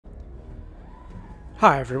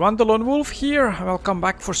Hi everyone, delonewolf here. Welcome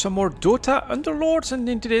back for some more Dota Underlords, and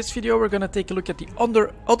in today's video we're gonna take a look at the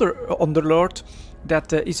other Underlord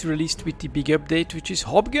that is released with the big update, which is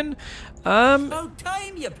Hobgen. About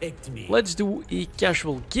time you picked me. Let's do a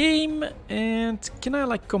casual game, and can I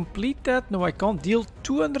like complete that? No, I can't. Deal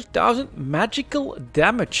 200,000 magical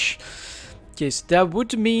damage. Yes, that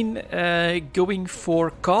would mean going for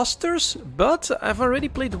casters, but I've already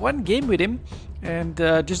played one game with him, and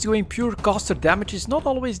just going pure caster damage is not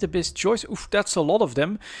always the best choice. Oof, that's a lot of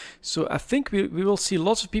them. So I think we will see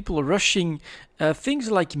lots of people rushing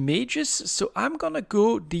things like mages, so I'm gonna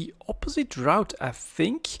go the opposite route, I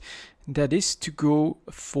think. That is to go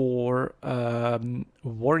for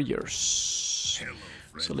warriors. Hello,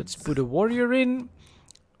 so let's put a warrior in,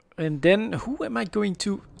 and then who am I going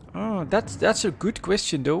to... Oh, that's a good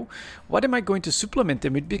question though. What am I going to supplement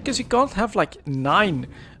them with? Because you can't have like a 9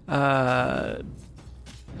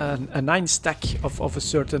 stack of a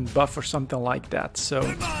certain buff or something like that. So,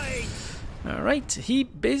 alright, he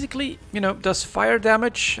basically, you know, does fire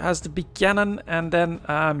damage, has the big cannon, and then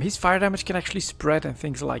his fire damage can actually spread and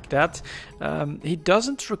things like that. He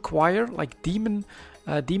doesn't require like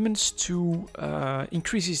demons to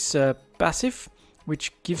increase his passive,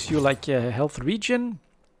 which gives you like a health regen.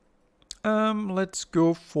 Let's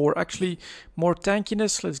go for actually more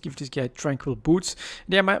tankiness. Let's give this guy tranquil boots.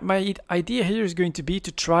 Yeah, my idea here is going to be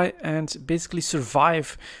to try and basically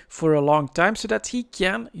survive for a long time so that he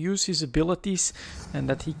can use his abilities and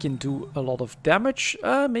that he can do a lot of damage.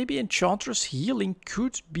 Maybe Enchantress healing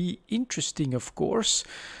could be interesting, of course,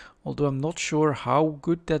 although I'm not sure how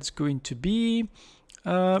good that's going to be.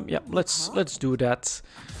 Yeah, let's do that.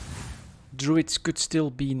 Druids could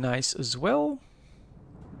still be nice as well.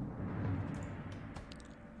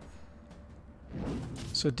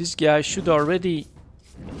 So this guy should already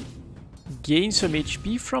gain some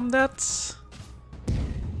HP from that.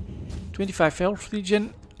 25 health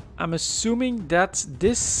regen. I'm assuming that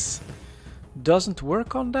this doesn't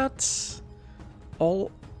work on that.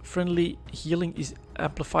 All friendly healing is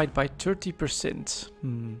amplified by 30%.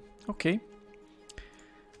 Okay.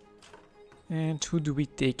 And who do we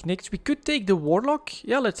take next? We could take the Warlock.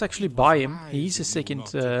 Yeah, let's actually buy him. He's a second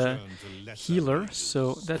healer,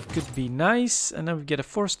 so that could be nice. And then we get a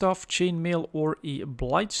Forstaff, Chainmail, or a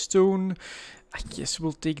Blightstone. I guess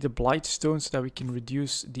we'll take the Blightstone so that we can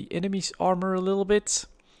reduce the enemy's armor a little bit.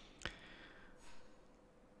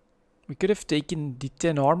 We could have taken the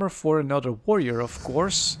 10 armor for another warrior, of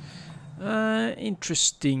course.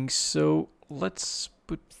 Interesting. So let's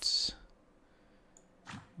put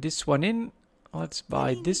this one in. Let's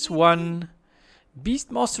buy this one.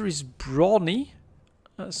 Beastmaster is brawny,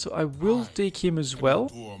 so I will take him as well.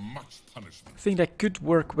 I think that could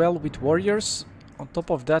work well with warriors. On top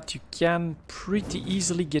of that, you can pretty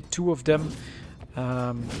easily get 2 of them.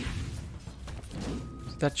 That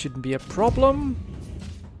shouldn't be a problem.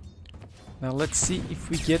 Now let's see if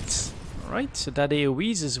we get... Alright, so that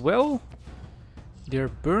AoEs as well. They're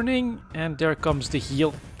burning, and there comes the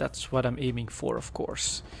heal. That's what I'm aiming for, of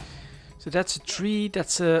course. So that's a 3,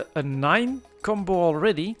 that's a 9 combo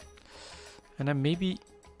already. And then maybe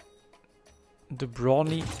the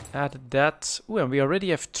Brawny added that. Oh, and we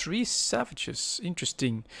already have 3 Savages.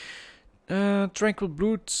 Interesting. Tranquil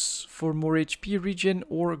Boots for more HP regen,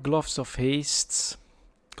 or Gloves of Haste.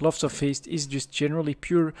 Gloves of Haste is just generally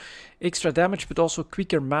pure extra damage, but also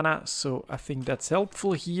quicker mana. So I think that's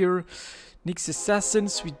helpful here. Nyx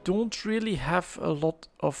Assassins, we don't really have a lot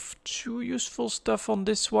of too useful stuff on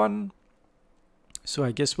this one. So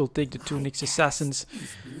I guess we'll take the 2 Nyx Assassins,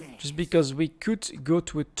 just because we could go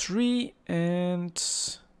to a 3, and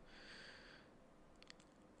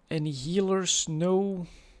any healers? No.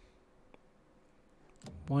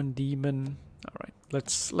 1 demon. Alright,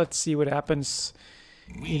 let's see what happens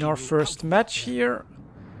in our first match here.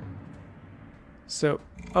 So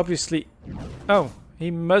obviously, oh,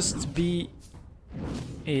 he must be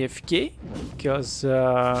AFK, because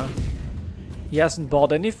he hasn't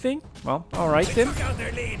bought anything. Well, alright then.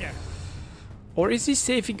 Or is he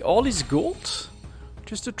saving all his gold?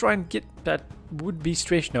 Just to try and get that would be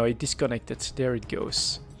strange. No, he disconnected. There it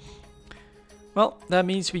goes. Well, that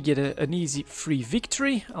means we get an easy free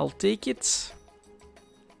victory. I'll take it.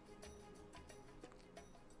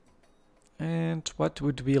 And what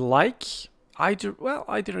would we like? Either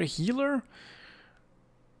a healer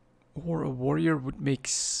or a warrior would make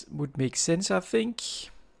sense, I think.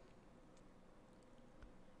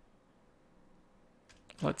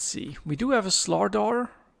 Let's see. We do have a Slardar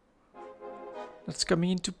that's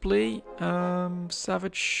coming into play.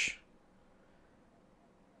 Savage.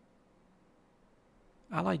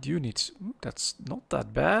 Allied units. Ooh, that's not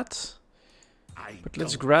that bad. But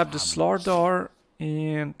let's grab the Slardar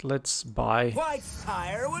and let's buy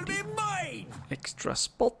Whitefire will be mine. extra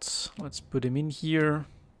spots. Let's put him in here.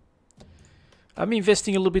 I'm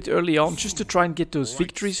investing a little bit early on just to try and get those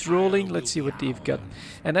victories rolling. Let's see what they've got.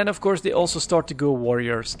 And then of course they also start to go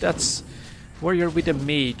warriors. That's warrior with a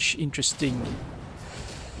mage. Interesting.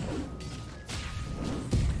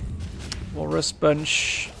 Walrus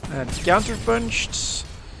punch and counter punched.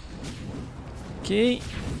 Okay.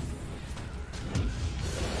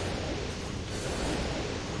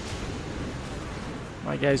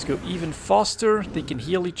 My guys go even faster. They can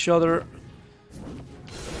heal each other.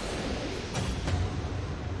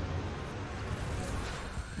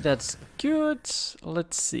 That's good.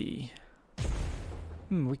 Let's see.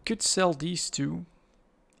 We could sell these two.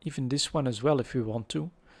 Even this one as well if we want to.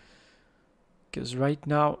 Because right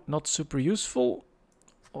now, not super useful.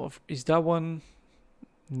 Or is that one?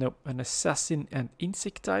 No, an assassin and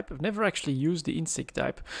insect type. I've never actually used the insect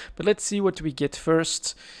type. But let's see what we get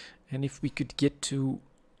first. And if we could get to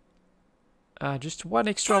just one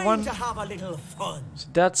extra one. To have a little fun. So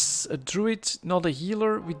that's a druid, not a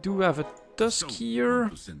healer. We do have a tusk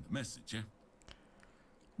here.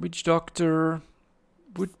 Witch doctor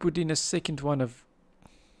would put in a second one of...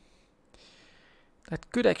 That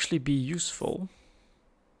could actually be useful.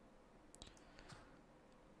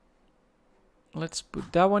 Let's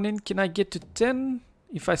put that one in. Can I get to 10?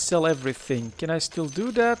 If I sell everything, can I still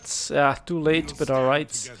do that? Too late, but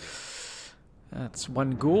alright. That's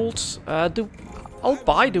 1 gold. I'll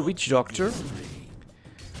buy the Witch Doctor.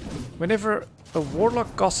 Whenever a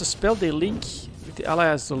Warlock casts a spell, they link with the ally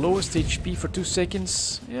has the lowest HP for 2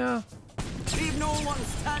 seconds. Yeah.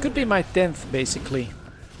 Could be my 10th, basically.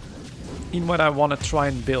 In what I want to try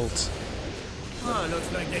and build. Oh,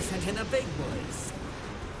 looks like they sent in the big boys.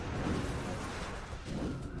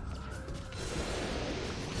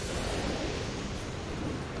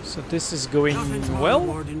 So this is going well.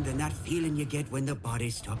 More than that feeling you get when the body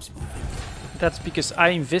stops moving. That's because I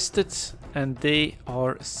invested and they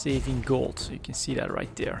are saving gold. So you can see that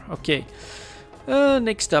right there. Okay.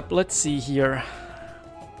 Next up, let's see here.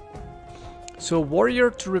 So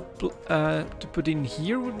warrior to put in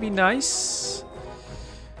here would be nice.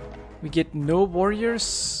 We get no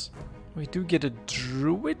warriors. We do get a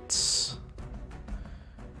druid.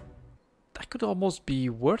 That could almost be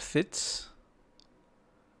worth it.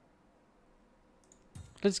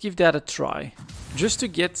 Let's give that a try. Just to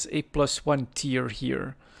get a +1 tier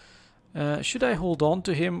here. Should I hold on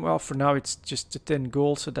to him? Well, for now it's just a 10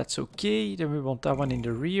 gold, so that's okay. Then we want that one in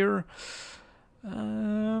the rear.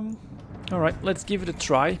 Alright, let's give it a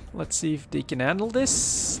try. Let's see if they can handle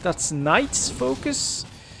this. That's Knight's focus.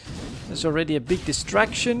 There's already a big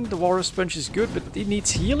distraction. The Walrus Punch is good, but it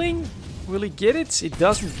needs healing. Will he get it? It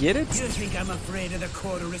doesn't get it. You think I'm afraid of the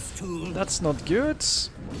Corderus tool? That's not good.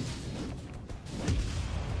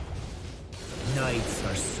 Knights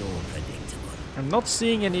are so predictable. I'm not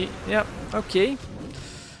seeing any... Yeah, okay.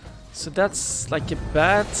 So that's like a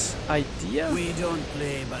bad idea. We don't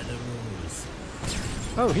play by the rules.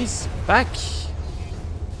 Oh, he's back.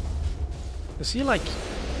 Is he like...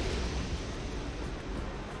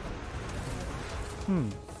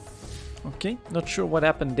 Okay, not sure what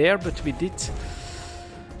happened there, but we did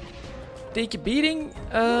take a beating.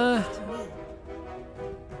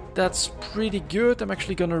 That's pretty good. I'm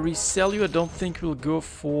actually gonna resell you. I don't think we'll go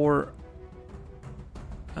for...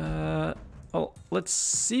 well, let's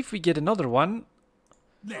see if we get another one.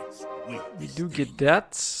 We do get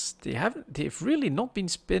that. They've really not been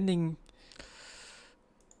spending...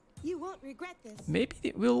 You won't regret this.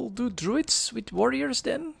 Maybe we'll do druids with warriors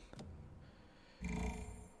then?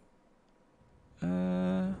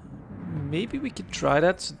 Maybe we could try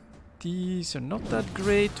that. These are not that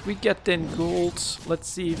great. We get 10 gold. Let's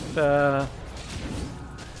see if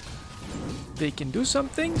they can do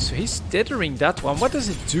something. So he's tethering that one. What does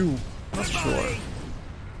it do? Not sure.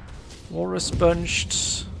 Walrus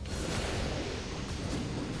punched.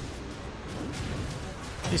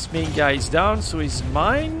 This main guy is down, so he's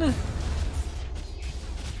mine.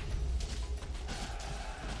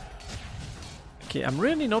 Okay, I'm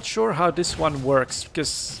really not sure how this one works,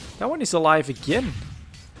 because that one is alive again.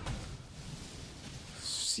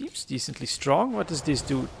 Seems decently strong. What does this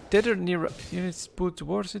do? Tether near units pulled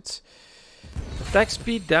towards it. Attack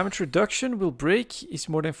speed, damage reduction, will break, is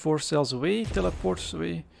more than 4 cells away, teleports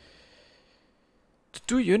away. The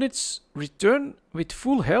 2 units return with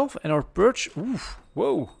full health and are purged. Oof,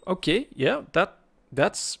 whoa, okay, yeah,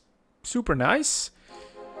 that's super nice.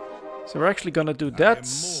 So we're actually gonna do that.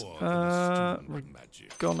 We're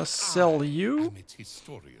gonna sell you.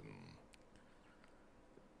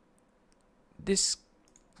 This...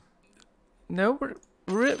 No,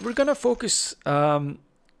 we're gonna focus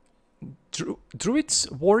druids,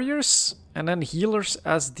 warriors, and then healers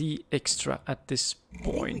as the extra at this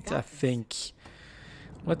point, I think.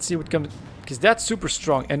 Let's see what comes, because that's super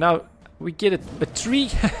strong. And now we get a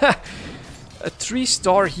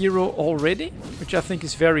 3-star hero already, which I think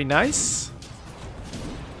is very nice.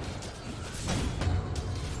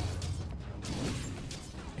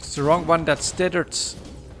 It's the wrong one that's tethered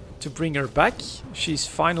to bring her back. She's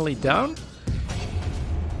finally down.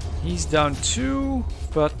 He's down too,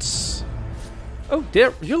 but... Oh,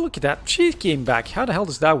 there, you look at that. She came back. How the hell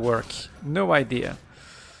does that work? No idea.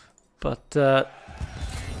 But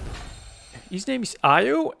his name is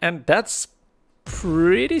Io, and that's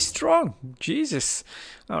pretty strong. Jesus.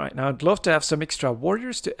 Alright, now I'd love to have some extra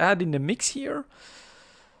warriors to add in the mix here.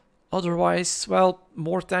 Otherwise, well,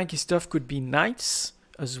 more tanky stuff could be nice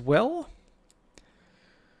as well.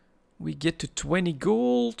 We get to 20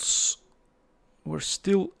 golds. We're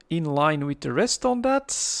still in line with the rest on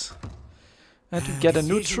that. And to get a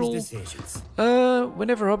neutral.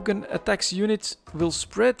 Whenever Hobgen attacks units will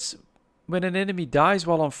spread. When an enemy dies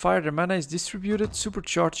while on fire, their mana is distributed.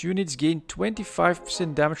 Supercharged units gain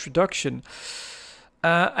 25% damage reduction.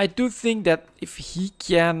 I do think that if he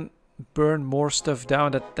can burn more stuff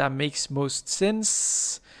down, that makes most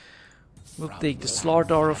sense. We'll take the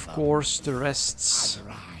Slardar, of course, the rests.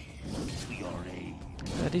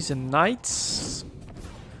 That is a knight.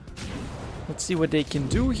 Let's see what they can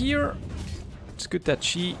do here. It's good that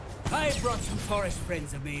she I brought some forest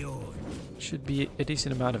friends of my own. should be a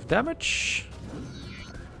decent amount of damage.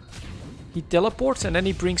 He teleports and then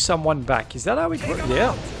he brings someone back. Is that how it works?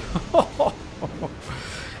 Yeah.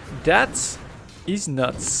 That is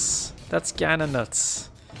nuts. That's kinda nuts.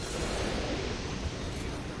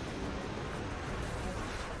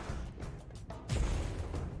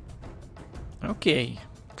 Okay,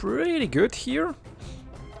 pretty good here.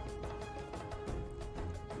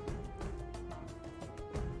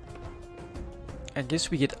 I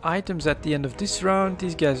guess we get items at the end of this round.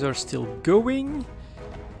 These guys are still going.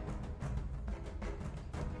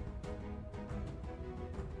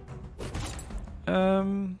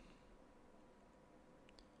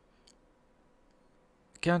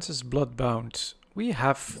 Counts as bloodbound. We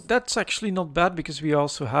have... That's actually not bad because we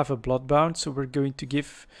also have a bloodbound. So we're going to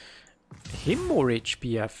give him more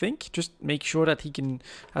HP, I think. Just make sure that he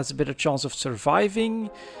has a better chance of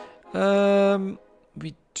surviving.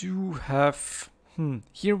 We do have...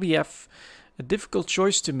 Here we have a difficult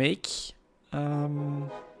choice to make.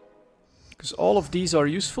 Because all of these are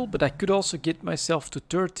useful, but I could also get myself to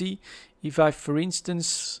 30 if I, for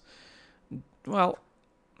instance... Well...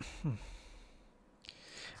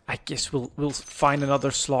 I guess we'll find another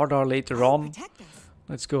Slardar later on.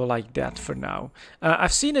 Let's go like that for now.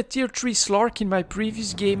 I've seen a tier 3 Slark in my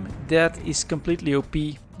previous game. That is completely OP.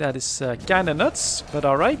 That is kinda nuts, but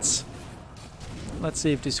alright. Let's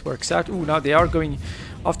see if this works out. Ooh, now they are going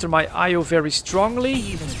after my Io very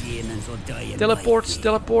strongly. Teleports,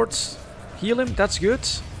 teleports. Heal him, that's good.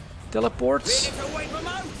 Teleports.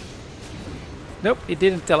 Nope, it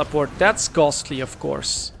didn't teleport. That's costly, of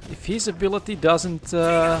course. If his ability doesn't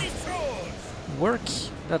work,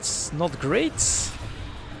 that's not great.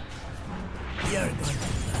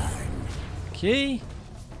 Okay.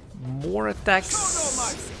 More attacks.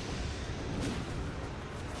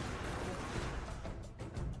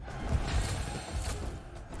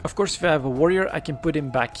 Of course, if I have a warrior, I can put him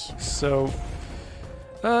back. So,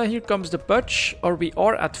 here comes the Pudge, or we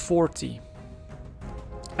are at 40.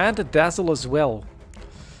 And a Dazzle as well.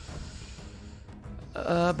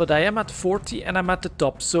 But I am at 40 and I'm at the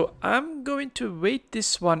top. So I'm going to wait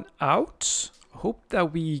this one out. Hope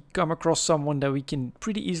that we come across someone that we can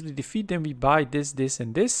pretty easily defeat. Then we buy this, this,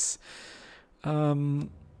 and this. Anyone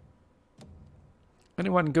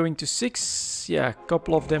going to 6? Yeah, a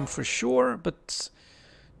couple of them for sure. But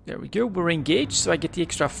there we go. We're engaged. So I get the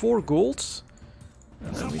extra 4 gold.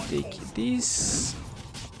 And then we take these.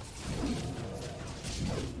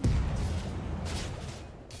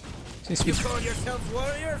 You call yourselves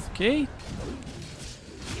warriors? Okay.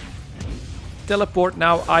 Teleport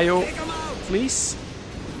now, Io, please.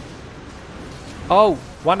 Oh,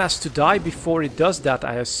 one has to die before it does that,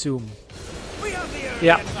 I assume.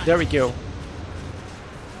 Yeah, there we go.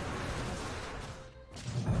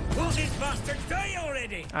 Will these bastards die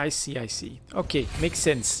already? I see, I see. Okay, makes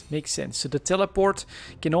sense, makes sense. So the teleport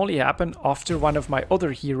can only happen after one of my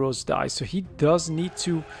other heroes dies. So he does need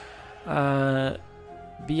to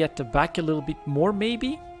be at the back a little bit more,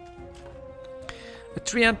 maybe. A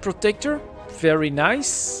 3-hand protector, very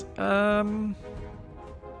nice.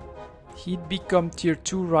 He'd become tier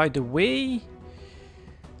 2 right away.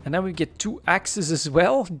 And then we get 2 axes as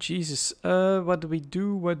well. Jesus. What do we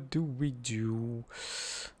do? What do we do?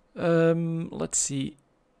 Let's see.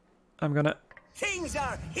 I'm gonna Things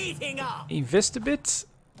are heating up. invest a bit.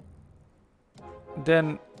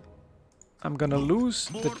 Then I'm gonna lose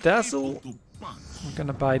the dazzle. I'm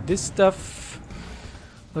gonna buy this stuff.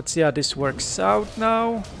 Let's see how this works out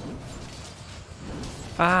now.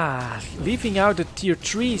 Ah, leaving out the tier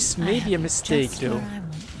 3 is maybe a mistake though.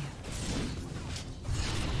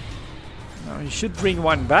 Now you should bring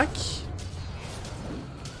one back.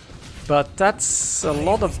 But that's a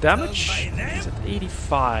lot of damage. It's at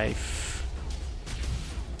 85.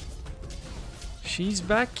 She's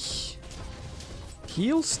back.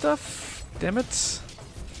 Heal stuff. Damn it.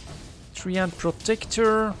 3-hand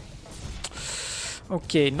protector.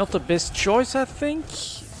 Okay, not the best choice, I think.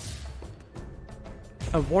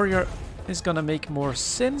 A warrior is gonna make more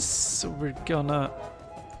sense. So we're gonna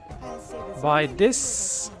buy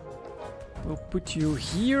this. We'll put you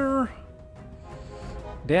here.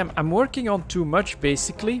 Damn, I'm working on too much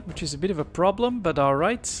basically, which is a bit of a problem, but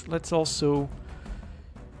alright. Let's also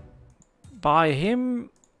buy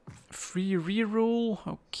him. Free reroll.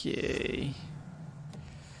 Okay.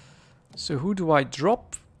 So who do I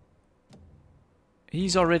drop?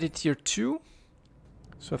 He's already tier 2.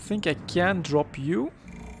 So I think I can drop you.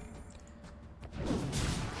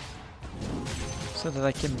 So that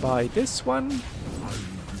I can buy this one.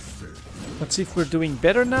 Let's see if we're doing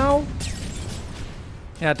better now.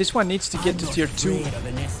 Yeah, this one needs to get to tier 2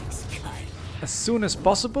 as soon as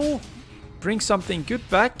possible. Bring something good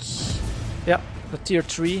back. Yeah, the tier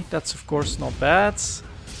 3, that's of course not bad.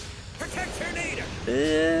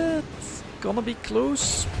 It's gonna be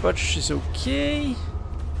close, but she's okay.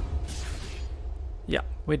 Yeah,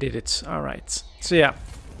 we did it. Alright. So yeah,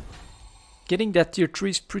 getting that tier 3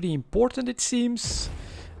 is pretty important, it seems.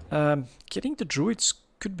 Getting the druids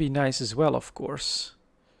could be nice as well, of course.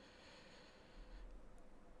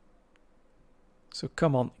 So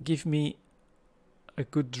come on, give me a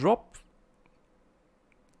good drop.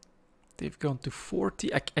 They've gone to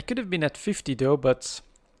 40. I could have been at 50 though, but...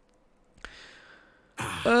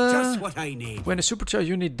 Just what I need. When a supercharged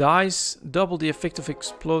unit dies, double the effect of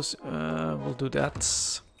explosive. We'll do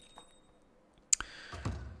that.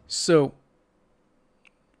 So...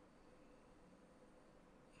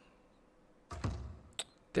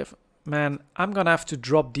 Man, I'm gonna have to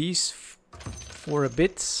drop these for a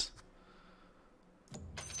bit.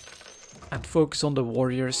 And focus on the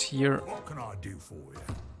warriors here. What can I do for you?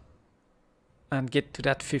 And get to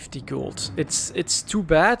that 50 gold. It's too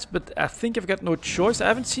bad, but I think I've got no choice. I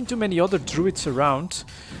haven't seen too many other druids around.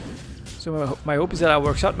 So my hope is that it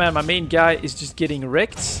works out. Man, my main guy is just getting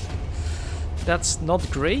wrecked. That's not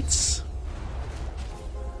great.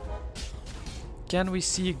 Can we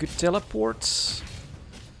see a good teleport?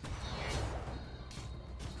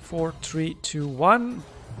 4, 3, 2, 1.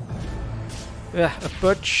 Yeah, a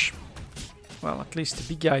pudge. Well, at least the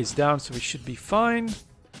big guy is down, so we should be fine.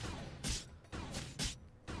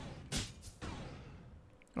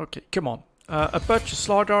 Okay, come on. A pudge, a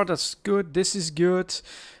slaughter, that's good. This is good.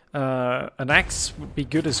 An axe would be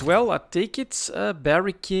good as well. I take it.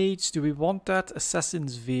 Barricades, do we want that?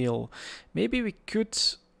 Assassin's Veil. Maybe we could...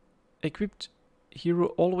 Equipped hero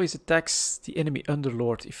always attacks the enemy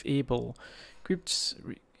underlord if able. Equipped...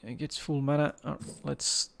 Gets full mana.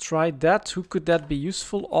 Let's try that. Who could that be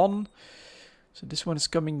useful on? So this one is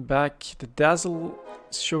coming back. The dazzle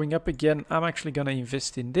is showing up again. I'm actually gonna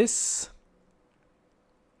invest in this.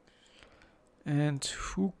 And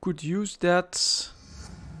who could use that?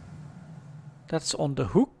 That's on the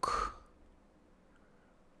hook.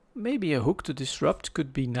 Maybe a hook to disrupt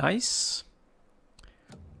could be nice.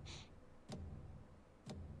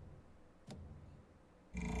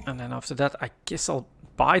 And then after that, I guess I'll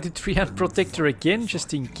buy the 3-hand protector again,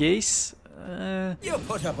 just in case. You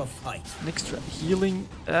put up a fight. An extra healing.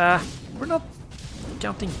 We're not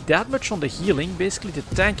counting that much on the healing. Basically, the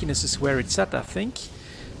tankiness is where it's at, I think.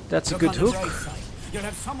 That's a good hook. You'll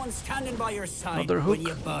have someone standing by your side Another hook. when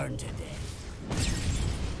you burn to death.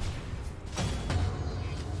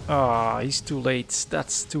 Ah, he's too late.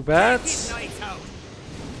 That's too bad. Keep night out.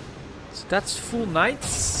 So that's full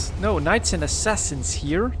knights. No, knights and assassins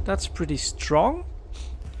here. That's pretty strong.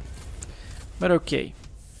 But okay.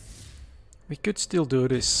 We could still do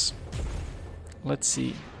this. Let's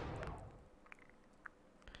see.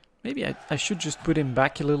 Maybe I should just put him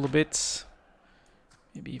back a little bit.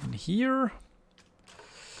 Maybe even here.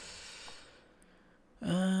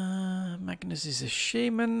 Magnus is a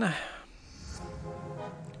shaman.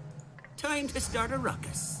 Time to start a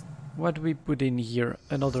ruckus. What do we put in here?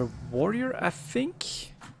 Another warrior, I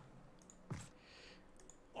think.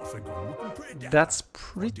 That's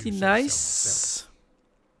pretty nice.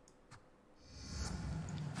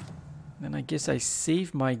 Then I guess I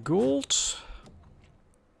save my gold.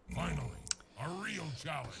 Finally, a real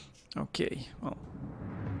challenge. Okay, well.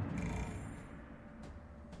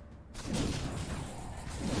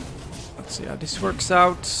 Let's see how this works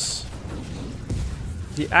out.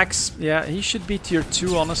 The axe, yeah, he should be tier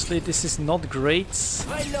 2, honestly. This is not great.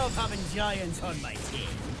 I love having giants on my team.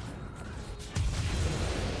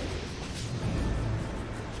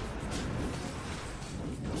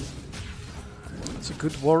 It's a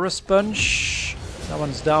good war sponge. That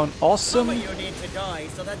one's down. Awesome. Some of you need to die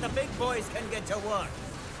so that the big boys can get to work.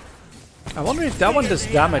 I wonder if that one does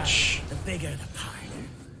damage. The bigger the pile.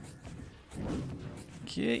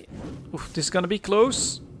 Okay. Oof, this is gonna be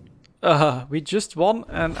close. We just won,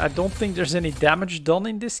 and I don't think there's any damage done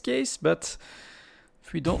in this case, but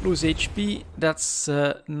if we don't lose HP, that's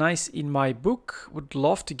nice in my book. Would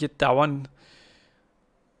love to get that one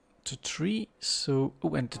to 3. So,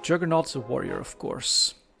 oh, and the Juggernaut's a warrior, of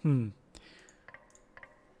course. My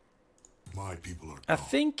people are I gone.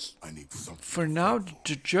 think I need something for now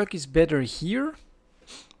the Jug is better here.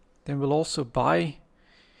 Then we'll also buy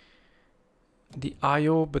the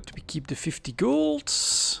IO, but we keep the 50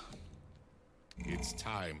 golds. It's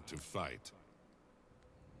time to fight.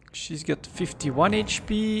 She's got 51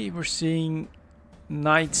 HP. We're seeing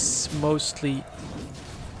knights mostly.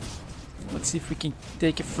 Let's see if we can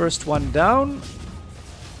take a first one down.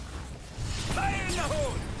 Fire in the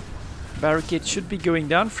hole! Barricade should be going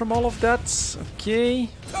down from all of that. Okay.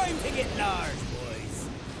 Time to get large, boys.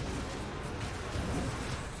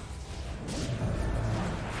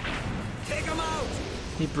 Take them out!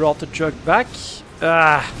 He brought the Jug back.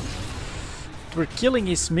 We're killing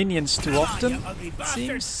his minions too often, you ugly it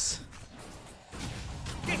bastard. seems.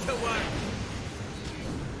 Get to work!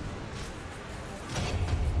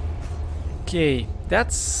 Okay,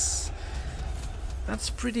 that's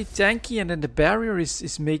pretty tanky, and then the barrier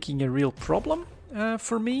is making a real problem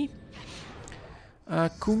for me.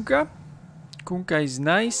 Kunkka is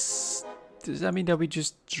nice. Does that mean that we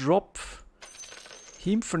just drop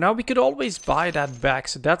him for now? We could always buy that back,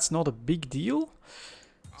 so that's not a big deal.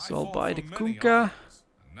 So I'll buy the Kunkka.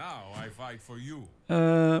 Now I fight for you.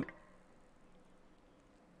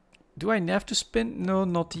 Do I have to spend? No,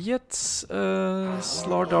 not yet.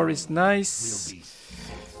 Slardar is nice.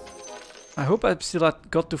 I hope I still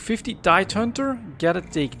got to 50. Tide Hunter. Gotta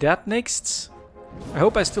take that next. I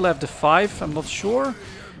hope I still have the 5. I'm not sure.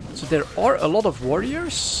 So there are a lot of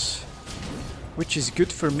warriors, which is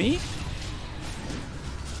good for me.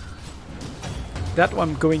 That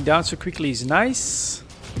one going down so quickly is nice.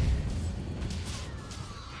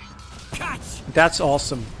 Catch! That's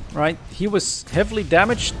awesome, right? He was heavily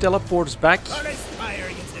damaged. Teleports back. Fire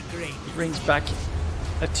gets a great. Brings back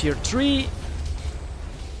a tier 3.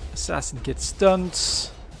 Assassin gets stunned.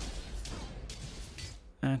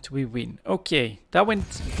 And we win. Okay, that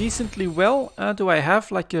went decently well. Do I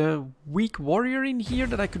have like a weak warrior in here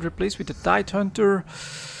that I could replace with the Tide Hunter?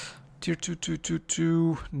 Tier 2, 2, 2,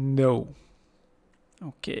 2. No.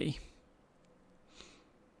 Okay.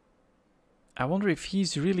 I wonder if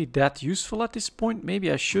he's really that useful at this point.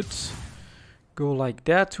 Maybe I should go like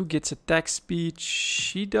that. Who gets attack speed?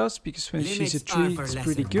 She does, because when she's a 3, it's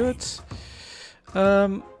pretty good.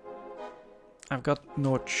 I've got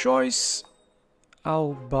no choice.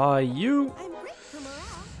 I'll buy you. I'm great for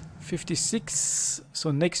morale. 56.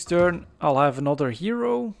 So next turn I'll have another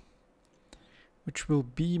hero, which will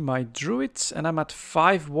be my druid, and I'm at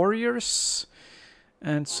 5 warriors.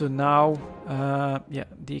 And so now, yeah,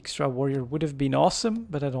 the extra warrior would have been awesome,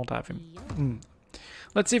 but I don't have him.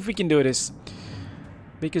 Let's see if we can do this,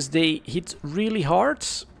 because they hit really hard.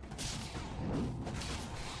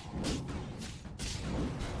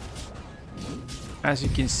 As you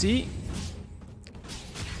can see.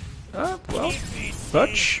 Well,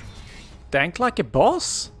 Butch tanked like a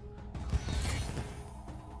boss.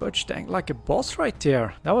 Butch tanked like a boss right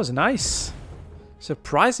there. That was nice.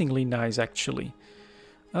 Surprisingly nice, actually.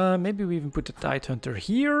 Maybe we even put the Tide Hunter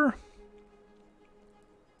here.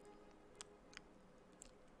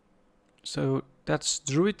 So that's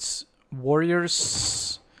druids,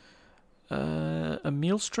 warriors. A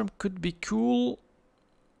Maelstrom could be cool.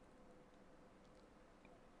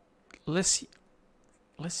 Less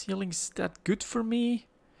healing, is that good for me?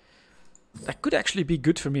 That could actually be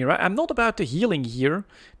good for me, right? I'm not about the healing here.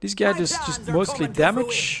 This guy does just mostly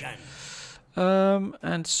damage.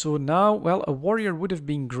 And so now, well, a warrior would have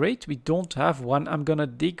been great. We don't have one. I'm gonna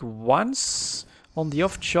dig once on the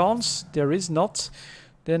off chance there is not.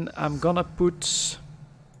 Then I'm gonna put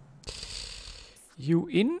you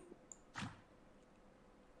in.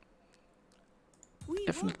 We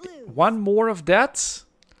Definitely won't lose. one more of that.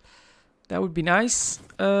 That would be nice.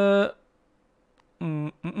 Well,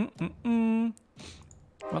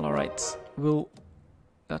 alright.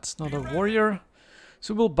 That's not a warrior.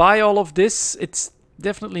 So we'll buy all of this. It's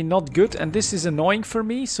definitely not good, and this is annoying for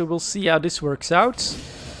me, so we'll see how this works out.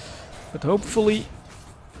 But hopefully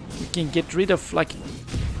we can get rid of like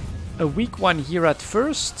a weak one here at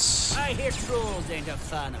first. I hear trolls ain't a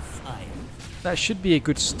fan of fire. That should be a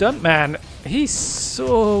good stunt, man. He's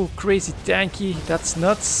so crazy tanky. That's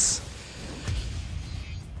nuts.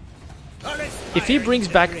 If he brings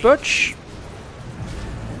back Butch,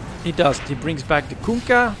 he does. He brings back the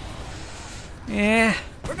Kunkka. Yeah.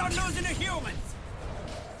 We're not losing the humans.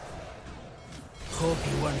 Hope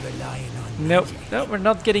you weren't relying on No, magic. no, we're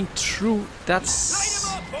not getting through. That's... Line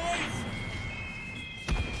 'em up,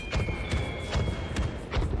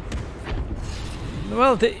 boys.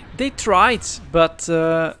 Well, they tried, but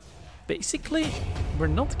basically we're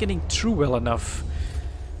not getting through well enough.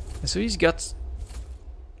 And so he's got...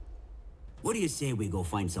 What do you say we go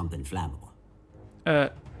find something flammable?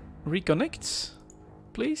 reconnect,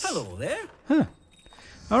 please. Hello there.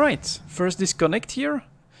 Alright, first disconnect here,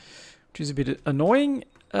 which is a bit annoying.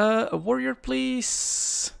 A warrior,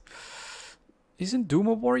 please. Isn't Doom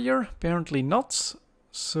a warrior? Apparently not.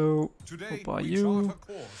 So, Today, Opa, we you chart a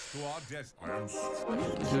course to our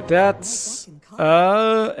destiny. do that.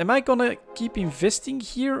 Am I gonna keep investing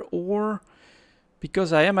here, or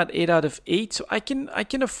because I am at 8 out of 8, so I can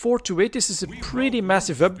afford to wait. This is a pretty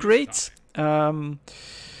massive upgrade.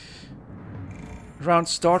 Round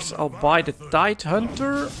starts, I'll buy the Tide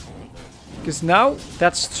Hunter, because now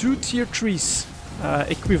that's 2 tier 3s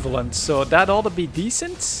equivalent, so that ought to be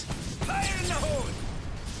decent. Fire in the hole.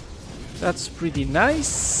 That's pretty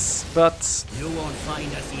nice, but You won't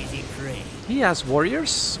find us easy prey. he has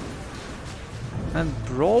warriors. And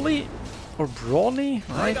Brawly, or Brawny,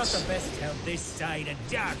 I got right? the best help this side of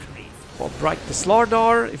Dark Reef. Or Bright the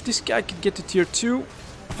Slardar. If this guy could get to tier 2,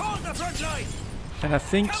 Hold the front line. and I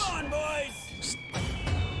think Come on, boys.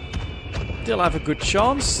 they'll have a good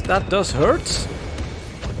chance. That does hurt.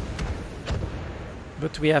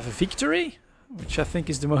 But we have a victory, which I think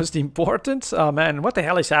is the most important. Oh man, what the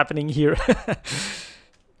hell is happening here?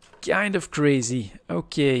 Kind of crazy.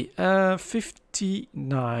 Okay,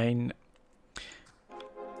 59.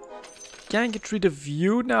 Can't get rid of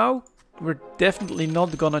you now. We're definitely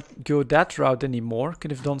not gonna go that route anymore.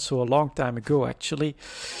 Could have done so a long time ago, actually.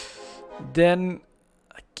 Then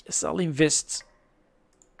I guess I'll invest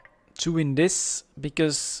 2 in this,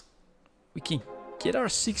 because we can get our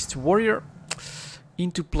 6th warrior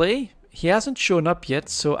into play. He hasn't shown up yet,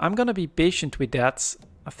 so I'm gonna be patient with that.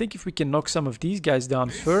 I think if we can knock some of these guys down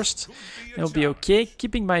first, it'll be okay.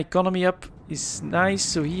 Keeping my economy up is nice,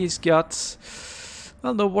 so he has got,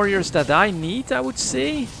 well, no warriors that I need, I would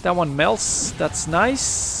say. That one melts, that's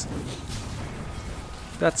nice.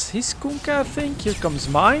 That's his Kunkka, I think. Here comes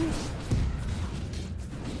mine.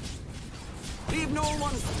 Leave no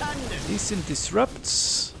one standing. Decent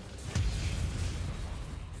disrupts.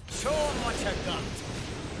 Show 'em what you got.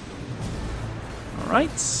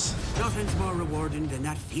 Alright. Nothing's more rewarding than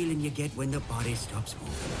that feeling you get when the body stops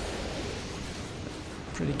moving.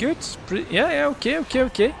 Pretty good. Yeah,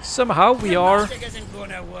 okay. Somehow we are... Magic isn't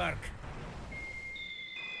gonna work.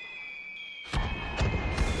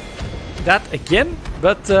 That again,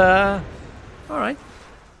 but alright.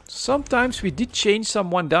 Sometimes we did change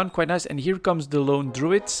someone down quite nice, and here comes the lone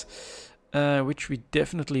druid, which we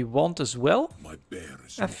definitely want as well, My bear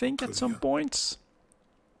is I think, at some clear. point.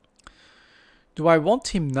 Do I want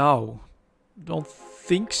him now? Don't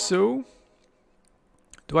think so.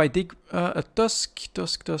 Do I dig a Tusk?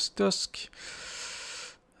 Tusk.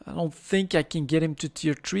 I don't think I can get him to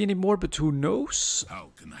tier 3 anymore, but who knows? How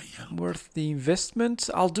can I help? Worth the investment.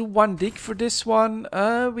 I'll do 1 dig for this one.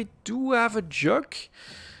 We do have a jug.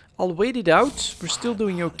 I'll wait it out. We're still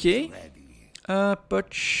doing okay.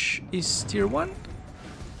 Butch is tier 1.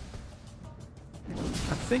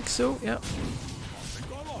 I think so, yeah.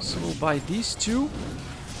 So we'll buy these 2.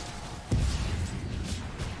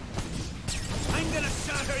 I'm gonna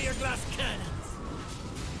shatter your glass cannons.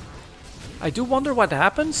 I do wonder what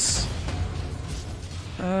happens.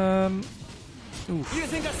 Oof. You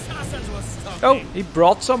think assassins will stop Oh, me? he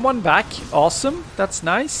brought someone back. Awesome. That's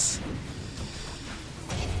nice.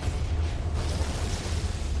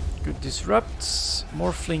 Good disrupts.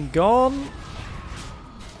 Morphling gone.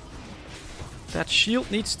 That shield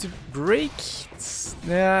needs to break.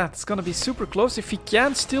 It's gonna be super close. If he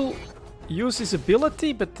can still use his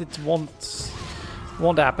ability, but it won't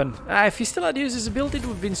happen. If he still had used his ability, it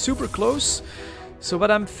would have been super close. So what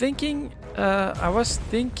I'm thinking, I was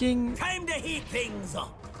thinking Time to heat things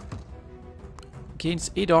up.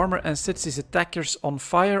 gains 8 armor and sets his attackers on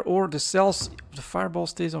fire, or the cells, the fireball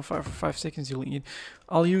stays on fire for 5 seconds. You'll eat.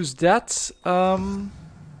 I'll use that.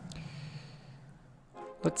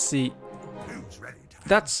 Let's see. Who's ready to have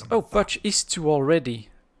That's some oh, fun? patch is 2 already.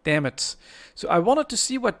 Damn it. So I wanted to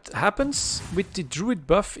see what happens with the druid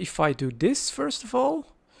buff if I do this first of all.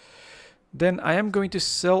 Then I am going to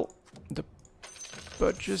sell the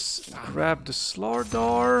budges, grab the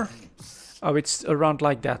Slardar. Oh, it's around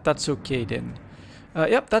like that. That's okay then.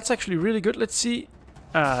 Yep, that's actually really good. Let's see.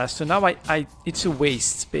 So now it's a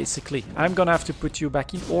waste basically. I'm gonna have to put you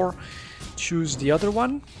back in or choose the other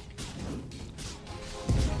one.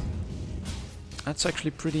 That's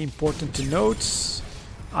actually pretty important to note.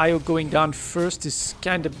 IO going down first is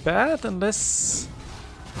kind of bad unless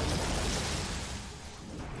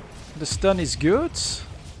the stun is good.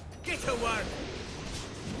 Get to work.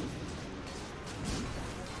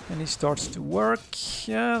 And he starts to work.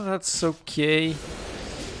 Yeah, that's okay.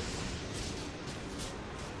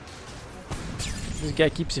 This guy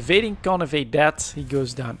keeps evading, can't evade that. He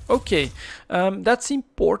goes down. Okay, that's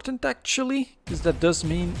important actually, because that does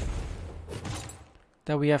mean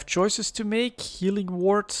that we have choices to make. Healing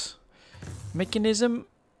ward mechanism.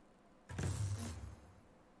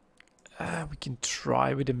 We can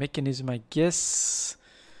try with the mechanism, I guess.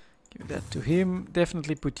 Give that to him.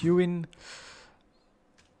 Definitely put you in.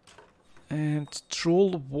 And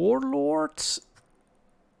troll warlord.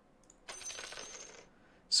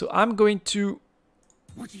 So I'm going to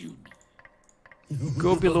What do you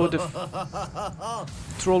go below the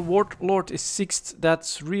troll warlord is 6th.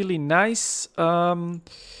 That's really nice. Don't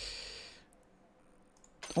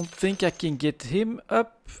think I can get him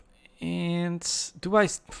up. And do I?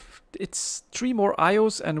 It's 3 more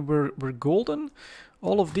IOs and we're golden.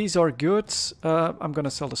 All of these are good. I'm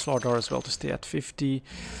gonna sell the Slardar as well to stay at 50.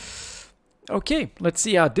 Okay, let's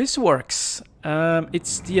see how this works.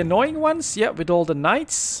 It's the annoying ones, yeah, with all the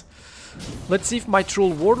knights. Let's see if my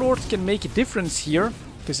troll warlord can make a difference here.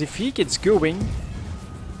 Because if he gets going,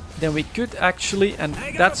 then we could actually, and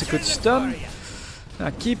that's a good stun.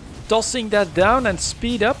 Now keep tossing that down and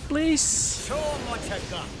speed up, please. Show 'em what you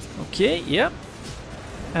got. Okay, yeah.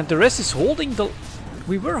 And the rest is holding the...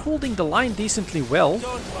 We were holding the line decently well.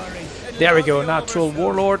 Don't worry. There we go, now troll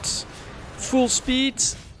warlord. Full speed.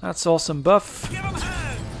 That's awesome buff. Give 'em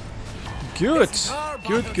hand. Good.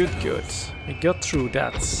 Good. We got through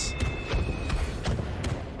that.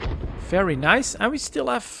 Very nice. And we still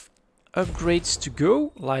have upgrades to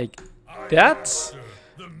go, like that.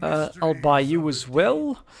 I'll buy you as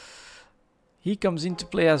well. He comes into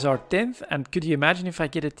play as our 10th. And could you imagine if I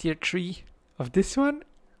get a tier 3 of this one?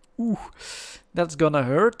 Ooh, that's gonna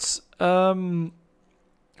hurt.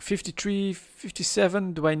 53,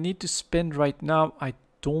 57. Do I need to spend right now? I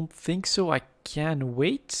don't think so. I can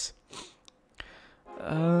wait.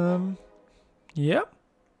 Yeah.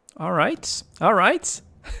 All right.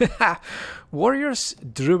 Warriors,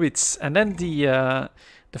 druids, and then the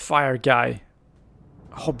fire guy,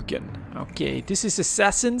 Hobgen. Okay, this is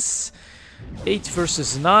assassins. 8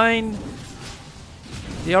 versus 9.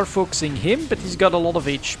 They are focusing him, but he's got a lot of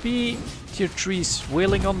HP. Tier 3 is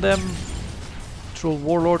wailing on them. Troll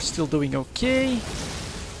warlord still doing okay.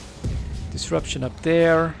 Disruption up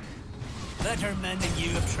there. Better men than you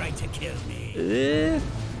have tried to kill me.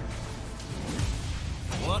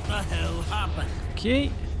 What the hell happened?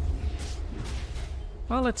 Okay.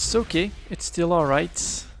 Well, it's okay. It's still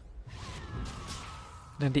alright.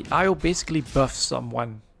 Then the IO basically buffs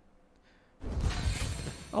someone.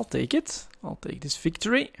 I'll take it. I'll take this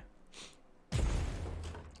victory.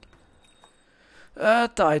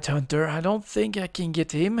 Tide Hunter. I don't think I can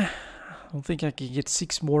get him. I don't think I can get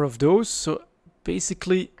 6 more of those. So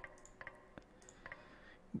basically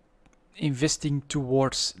investing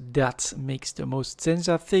towards that makes the most sense,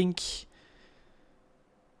 I think.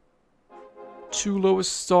 2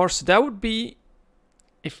 lowest stars. That would be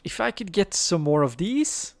if I could get some more of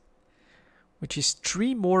these, which is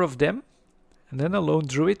 3 more of them, and then a lone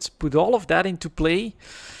druid, put all of that into play.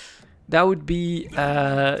 That would be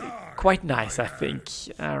quite nice, I think.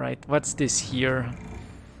 Alright, what's this here?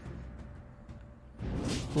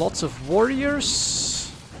 Lots of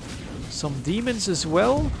warriors, some demons as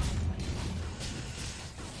well.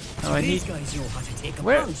 Now I need...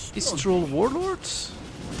 Where is Troll Warlord?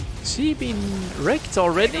 Is he been wrecked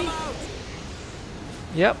already?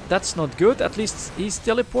 Yep, that's not good. At least he's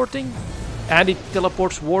teleporting. And he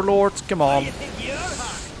teleports Warlord. Come on.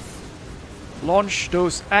 Launch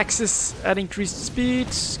those axes at increased speed.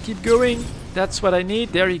 Keep going. That's what I need.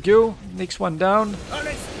 There you go. Next one down.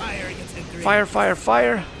 Fire, fire,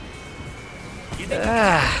 fire.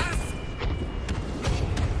 Ah.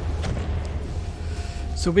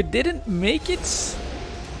 So we didn't make it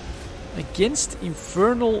against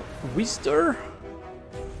Infernal Wizard.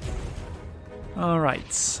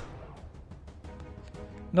 Alright.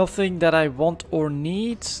 Nothing that I want or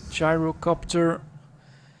need. Gyrocopter.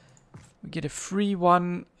 We get a free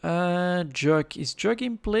one. Jug. Is Jug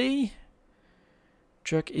in play?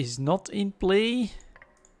 Jug is not in play.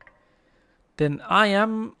 Then I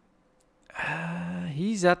am...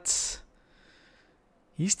 he's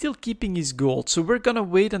still keeping his gold. So we're gonna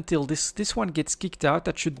wait until this one gets kicked out.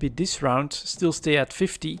 That should be this round. Still stay at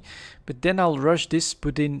 50. But then I'll rush this,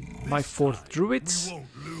 put in my 4th druid.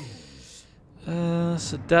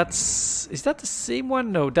 So that's... Is that the same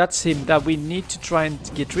one? No, that's him that we need to try and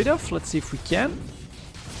get rid of. Let's see if we can.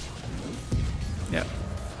 Yeah.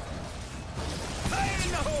 Fire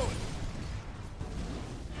in the hole!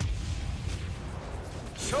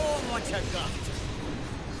 Show 'em what you got.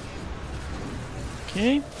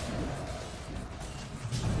 Okay.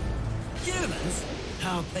 Humans?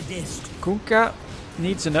 How pedestrian. Kunkka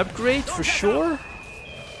needs an upgrade for sure.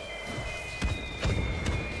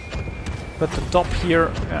 But the top here,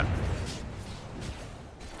 yeah.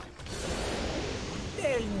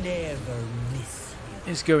 They'll never miss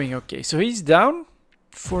you. Is going okay. So he's down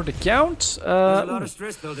for the count. There's a lot of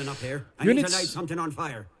stress building up here. I need to Units. light something on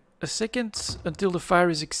fire. A second until the fire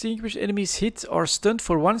is extinguished. Enemies hit or stunned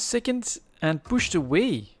for 1 second and pushed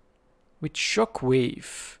away with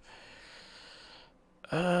shockwave.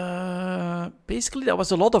 Basically that was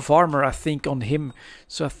a lot of armor, I think, on him.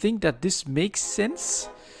 So I think that this makes sense.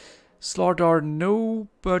 Slardar, no.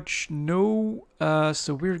 Budge, no.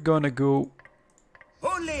 So we're gonna go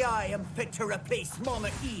Only I am fit to replace Mama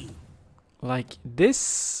E. like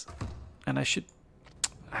this. And I should...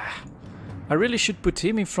 I really should put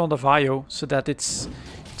him in front of Io so that it's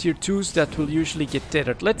tier 2s that will usually get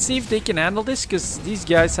tethered. Let's see if they can handle this, because these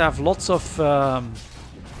guys have lots of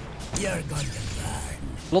You're going to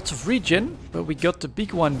burn. lots of regen, but we got the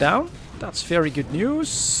big one down. That's very good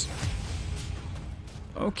news.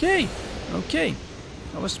 Okay, okay.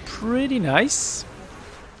 That was pretty nice.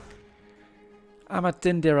 I'm at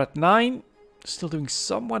 10, they're at 9. Still doing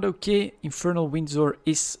somewhat okay. Infernal Windsor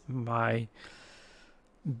is my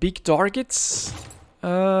big target.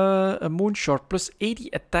 A Moonshard plus 80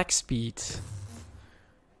 attack speed.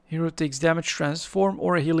 Hero takes damage, transform,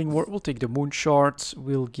 or a healing word. We'll take the Moonshard.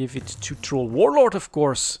 We'll give it to Troll Warlord, of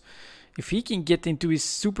course. If he can get into his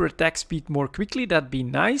super attack speed more quickly, that'd be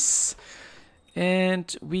nice.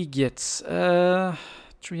 And we get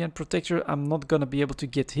 3-hand Protector. I'm not gonna be able to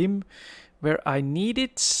get him where I need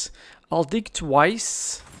it. I'll dig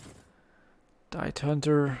twice. Tide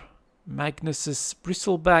Hunter, Magnus's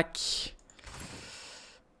Bristleback.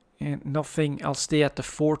 And nothing. I'll stay at the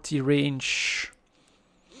 40 range.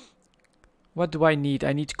 What do I need?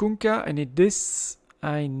 I need Kunkka. I need this.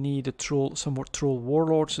 I need a troll, some more Troll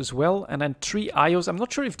Warlords as well. And then 3 Ios. I'm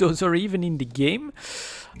not sure if those are even in the game.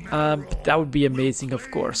 But that would be amazing,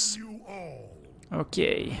 of course.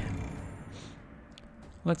 Okay.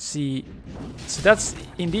 Let's see. So that's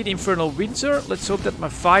indeed Infernal Windsor. Let's hope that my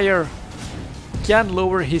fire can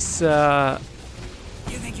lower his You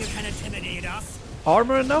think you can intimidate us?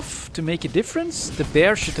 armor enough to make a difference. The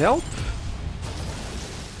bear should help.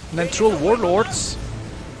 And then Troll Warlords.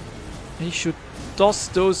 He should toss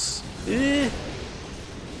those...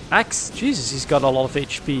 Axe. Jesus, he's got a lot of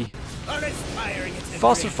HP. Or it's firing it to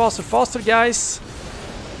Faster, grip. faster, faster, guys.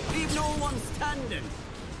 Leave no one standing.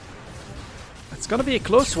 It's gonna be a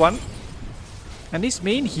close one. And this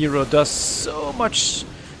main hero does so much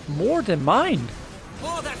more than mine.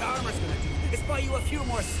 All that armor's gonna do is buy you a few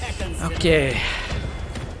more seconds. Okay.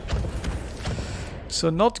 So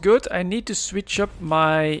not good. I need to switch up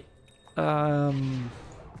my... I'll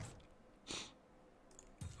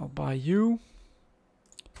buy you.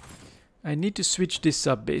 I need to switch this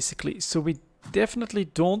up basically. So we definitely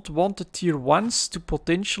don't want the tier 1s to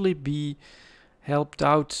potentially be helped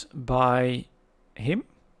out by him.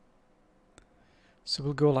 So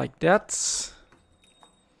we'll go like that.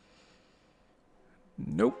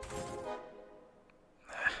 Nope.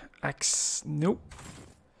 Axe, nope.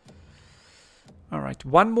 Alright,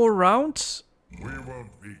 one more round. We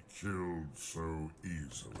won't be killed so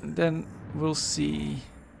easily. And then we'll see.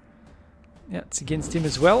 Yeah, it's against him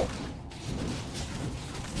as well.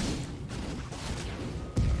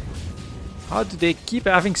 How do they keep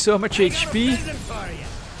having so much HP?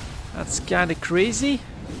 That's kind of crazy.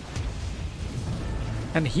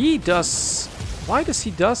 And he does... Why does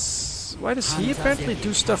he apparently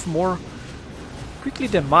do stuff more quickly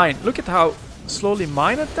than mine? Look at how slowly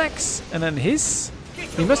mine attacks, and then his...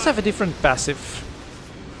 He must have a different passive.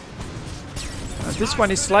 This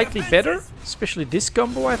one is slightly better, especially this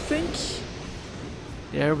combo, I think.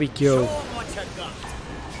 There we go.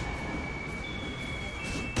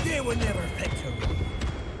 They were never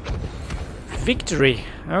Victory.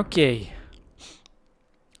 Okay.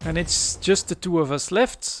 And it's just the two of us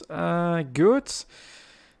left. Good.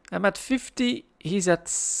 I'm at 50. He's at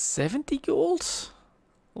 70 gold.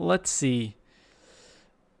 Let's see.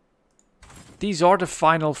 These are the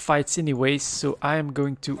final fights anyways, so I am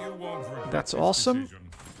going to... That's awesome.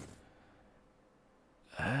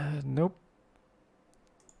 Nope.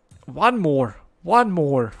 One more. One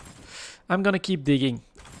more. I'm gonna keep digging.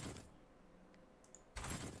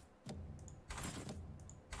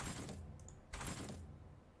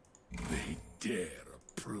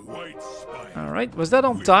 Alright, was that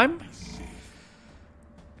on time?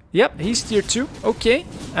 Yep, he's tier 2. Okay.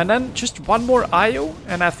 And then just one more IO,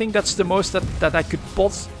 and I think that's the most that I could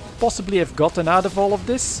possibly have gotten out of all of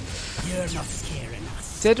this. You're not scaring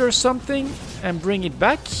us. Tether something and bring it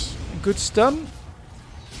back. Good stun.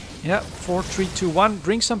 Yeah, 4, 3, 2, 1.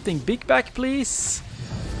 Bring something big back, please.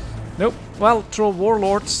 Nope. Well, Troll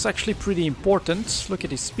Warlord's actually pretty important. Look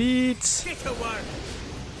at his speed.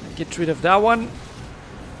 Get rid of that one.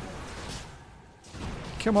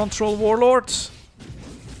 Come on, Troll Warlord.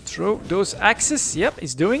 Throw those axes. Yep,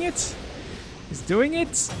 he's doing it. He's doing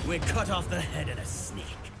it. We cut off the head of the snake.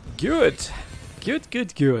 Good. Good,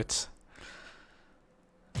 good, good.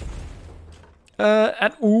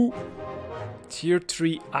 And ooh. Tier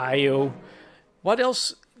 3 IO. What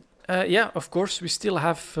else? Yeah, of course, we still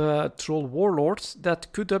have Troll Warlords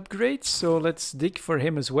that could upgrade. So let's dig for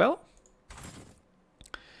him as well.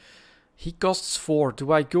 He costs 4.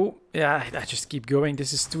 Do I go? Yeah, I just keep going.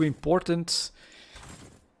 This is too important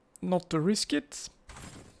not to risk it.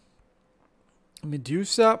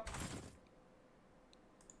 Medusa.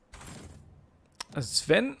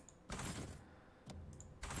 Sven.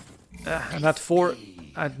 And at 4,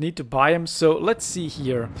 I'd need to buy him. So let's see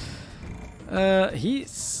here.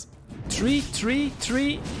 He's 3, 3,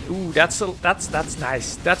 3. Ooh, that's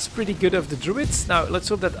nice. That's pretty good of the druids. Now let's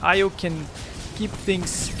hope that Io can keep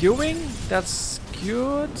things going. That's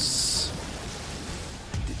good.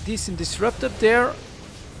 Decent disrupt up there.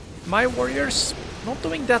 My warriors not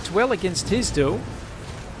doing that well against his though.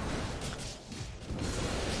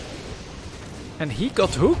 And he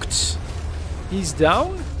got hooked. He's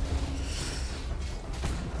down.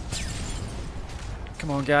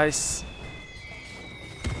 Come on, guys.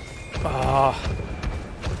 Ah.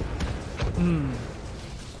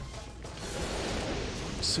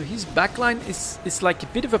 So his backline is like a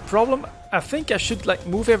bit of a problem. I think I should like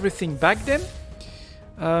move everything back then.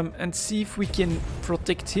 And see if we can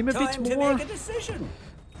protect him a bit more.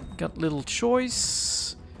 Got little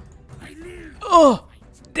choice. Oh,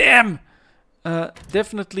 damn!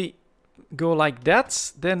 Definitely go like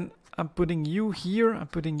that. Then I'm putting you here. I'm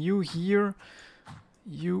putting you here.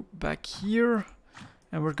 You back here.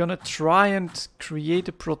 And we're gonna try and create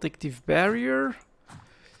a protective barrier.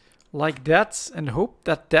 Like that. And hope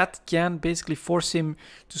that that can basically force him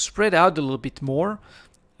to spread out a little bit more.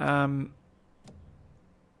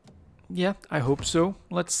 Yeah, I hope so.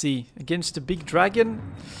 Let's see. Against the big dragon.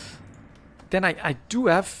 Then I do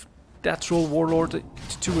have that Troll Warlord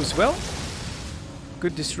too as well.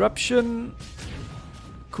 Good disruption.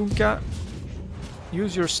 Kunkka.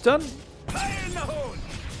 Use your stun.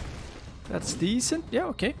 That's decent. Yeah,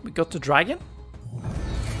 okay. We got the dragon.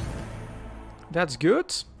 That's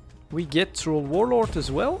good. We get Troll Warlord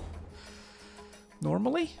as well.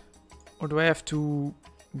 Normally. Or do I have to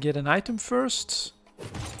get an item first?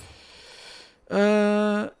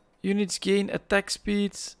 Units gain attack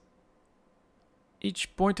speed.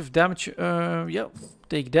 Each point of damage. Yeah,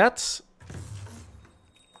 take that.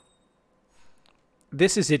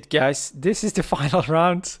 This is it, guys. This is the final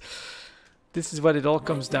round. This is what it all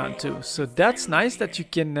comes down to. So that's nice that you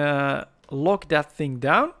can lock that thing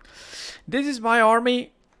down. This is my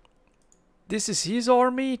army. This is his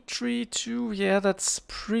army. 3, 2. Yeah, that's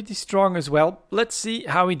pretty strong as well. Let's see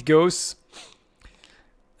how it goes.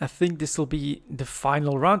 I think this will be the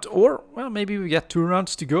final round. Or, well, maybe we got 2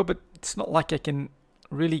 rounds to go. But it's not like I can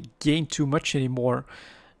really gain too much anymore.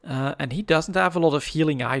 And he doesn't have a lot of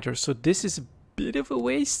healing either. So this is a bit of a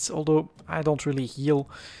waste. Although I don't really heal.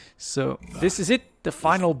 So this is it. The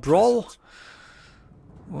final brawl.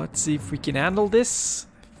 Let's see if we can handle this.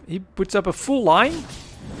 He puts up a full line.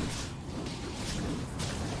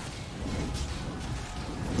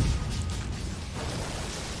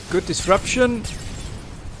 Good disruption.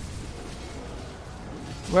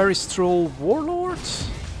 Where is Troll Warlord?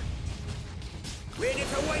 Ready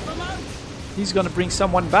to wipe them out? He's gonna bring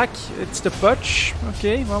someone back. It's the Pudge.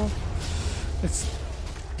 Okay, well, it's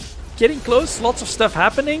getting close. Lots of stuff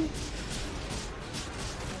happening.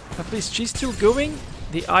 At least she's still going.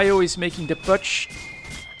 The IO is making the Pudge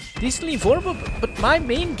decently vulnerable, but my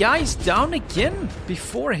main guy is down again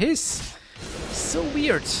before his. So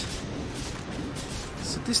weird.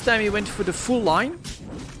 So this time he went for the full line.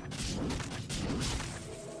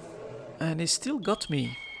 And he still got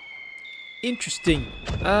me. Interesting.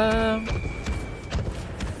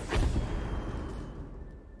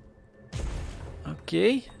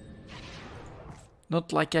 Okay.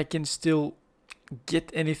 Not like I can still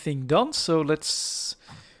get anything done, so let's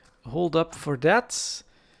hold up for that.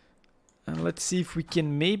 And let's see if we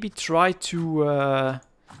can maybe try to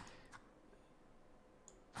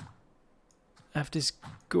have this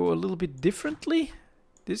go a little bit differently.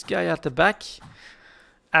 This guy at the back.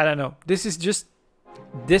 I don't know. This is just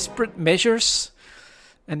desperate measures.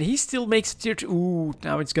 And he still makes a tier 2. Ooh,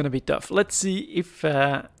 now it's gonna be tough. Let's see if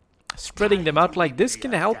spreading them out like this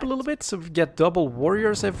can help a little bit. So we get double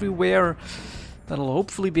warriors everywhere. That'll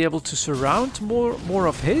hopefully be able to surround more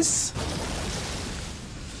of his.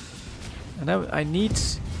 And now I need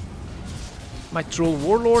my troll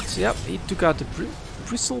warlord. Yep, he took out the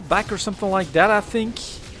bristleback or something like that, I think.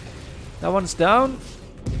 That one's down.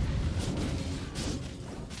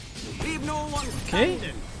 Okay.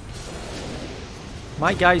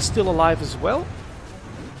 My guy is still alive as well.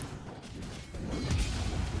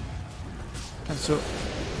 And so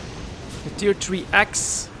the tier 3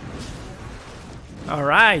 axe.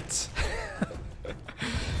 Alright.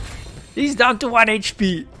 He's down to 1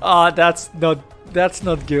 HP. Ah, that's not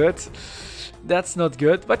good. That's not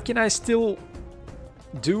good. What can I still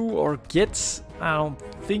do or get? I don't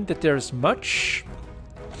think that there's much.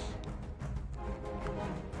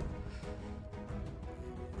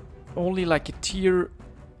 Only like a tier,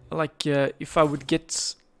 like if I would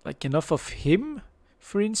get like enough of him,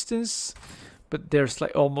 for instance. But there's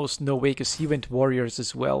like almost no way because he went warriors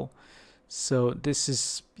as well. So this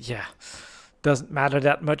is, yeah, doesn't matter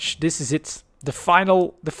that much. This is it, the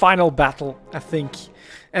final battle, I think.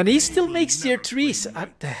 And he still makes tier 3s.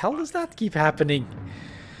 What the hell does that keep happening?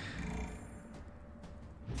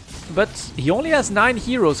 But he only has 9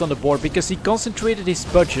 heroes on the board because he concentrated his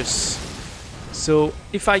budgets. So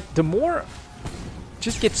if the more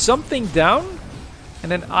just get something down, and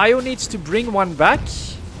then Io needs to bring one back.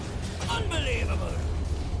 Unbelievable.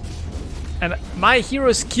 And my hero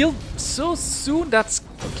is killed so soon. That's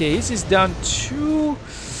okay. His is down 2.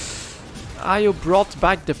 Io brought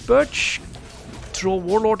back the Pudge. Troll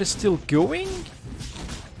warlord is still going.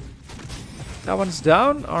 That one's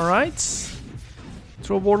down. All right.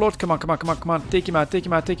 Troll warlord, come on, come on, come on, come on. Take him out, take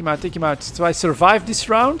him out, take him out, take him out. So I survived this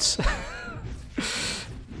round.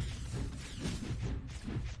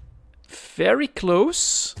 Very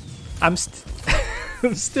close. I'm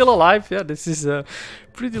still alive. Yeah, this is a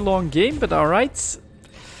pretty long game, but all right.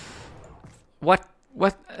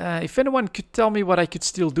 If anyone could tell me what I could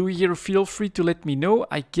still do here, feel free to let me know.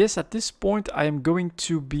 I guess at this point I am going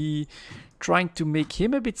to be trying to make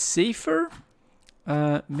him a bit safer.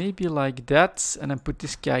 Maybe like that, and then put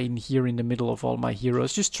this guy in here in the middle of all my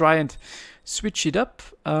heroes. Just try and switch it up.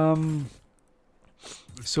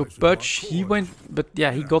 So Pudge, he went, but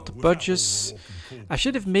yeah, he got the Pudges. I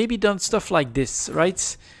should have maybe done stuff like this,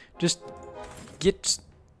 right? Just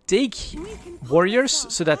take warriors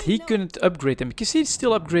so that he couldn't upgrade them, because he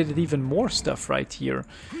still upgraded even more stuff right here.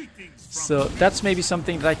 So that's maybe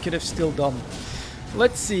something that I could have still done.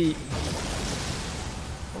 Let's see.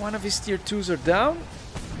 One of his tier 2s are down.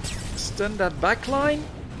 Stun that backline.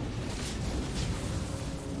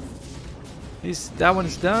 That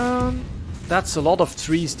one's down. That's a lot of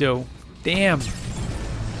 3s though. Damn. He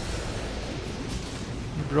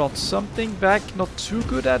brought something back. Not too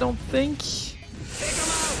good, I don't think.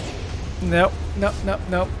 No, no, no,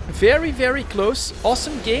 no. Very, very close.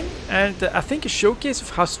 Awesome game. And I think a showcase of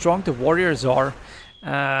how strong the warriors are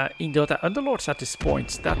in Dota Underlords at this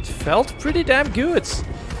point. That felt pretty damn good.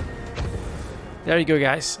 There you go,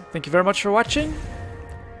 guys. Thank you very much for watching.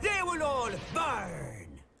 They will all burn.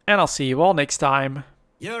 And I'll see you all next time.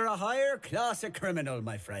 You're a higher class of criminal,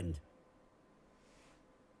 my friend.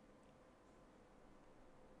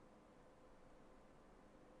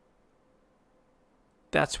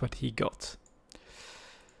 That's what he got.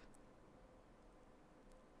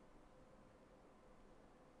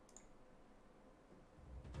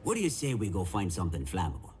 What do you say we go find something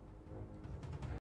flammable?